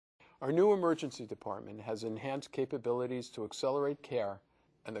Our new emergency department has enhanced capabilities to accelerate care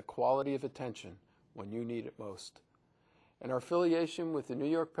and the quality of attention when you need it most. And our affiliation with the New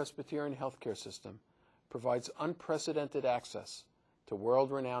York Presbyterian Healthcare System provides unprecedented access to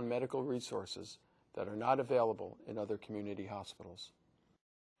world-renowned medical resources that are not available in other community hospitals.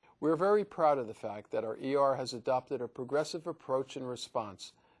 We are very proud of the fact that our ER has adopted a progressive approach and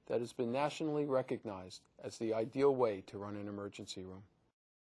response that has been nationally recognized as the ideal way to run an emergency room.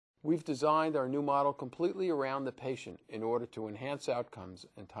 We've designed our new model completely around the patient in order to enhance outcomes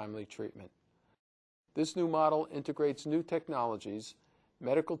and timely treatment. This new model integrates new technologies,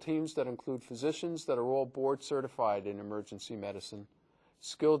 medical teams that include physicians that are all board certified in emergency medicine,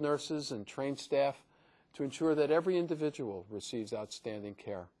 skilled nurses and trained staff to ensure that every individual receives outstanding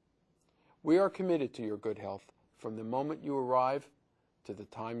care. We are committed to your good health from the moment you arrive to the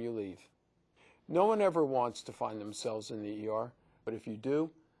time you leave. No one ever wants to find themselves in the ER, but if you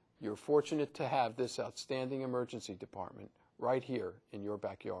do, you're fortunate to have this outstanding emergency department right here in your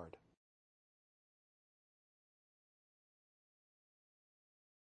backyard.